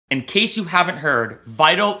In case you haven't heard,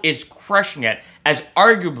 Vital is crushing it as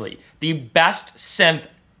arguably the best synth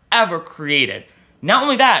ever created. Not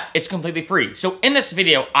only that, it's completely free. So in this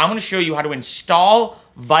video, I'm gonna show you how to install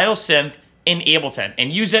Vital Synth in Ableton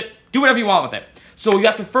and use it, do whatever you want with it. So you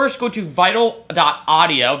have to first go to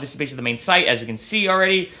vital.audio. This is basically the main site, as you can see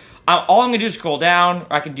already. All I'm gonna do is scroll down,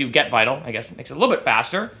 or I can do Get Vital. I guess it makes it a little bit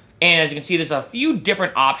faster. And as you can see, there's a few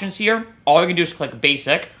different options here. All you can do is click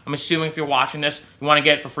Basic. I'm assuming if you're watching this, you wanna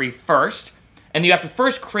get it for free first. And you have to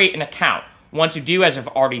first create an account. Once you do, as I've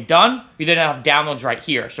already done, you then have downloads right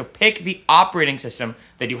here. So pick the operating system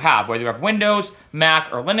that you have, whether you have Windows,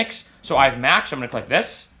 Mac, or Linux. So I have Mac, so I'm gonna click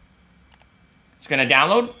this. It's gonna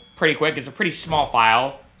download pretty quick. It's a pretty small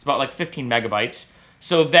file. It's about like 15 megabytes.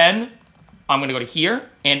 So then I'm gonna go to here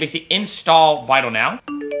and basically install Vital now.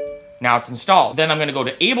 Now it's installed. Then I'm gonna go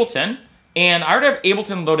to Ableton, and I already have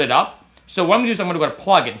Ableton loaded up. So what I'm gonna do is I'm gonna go to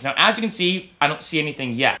Plugins. Now, as you can see, I don't see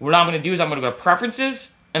anything yet. What I'm gonna do is I'm gonna go to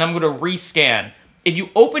Preferences, and I'm gonna rescan. If you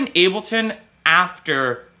open Ableton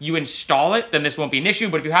after you install it, then this won't be an issue,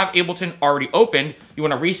 but if you have Ableton already opened, you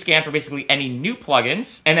wanna rescan for basically any new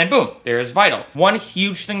plugins, and then boom, there's Vital. One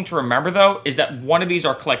huge thing to remember though, is that one of these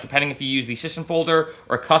are clicked, depending if you use the system folder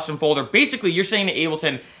or custom folder. Basically, you're saying to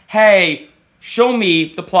Ableton, hey, show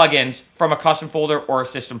me the plugins from a custom folder or a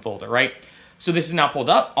system folder, right? So this is now pulled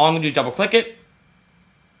up. All I'm gonna do is double click it.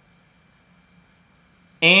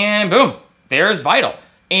 And boom, there's Vital.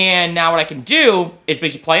 And now what I can do is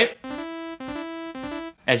basically play it.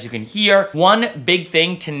 As you can hear, one big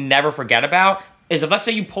thing to never forget about is if, let's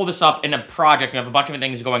say you pull this up in a project and you have a bunch of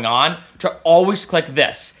things going on, to always click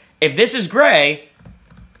this. If this is gray,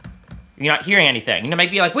 you're not hearing anything. You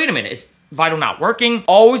might be like, wait a minute, is Vital not working?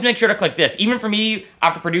 Always make sure to click this. Even for me,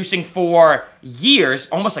 after producing for years,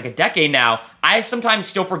 almost like a decade now, I sometimes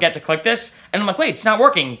still forget to click this, and I'm like, wait, it's not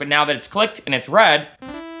working. But now that it's clicked and it's red,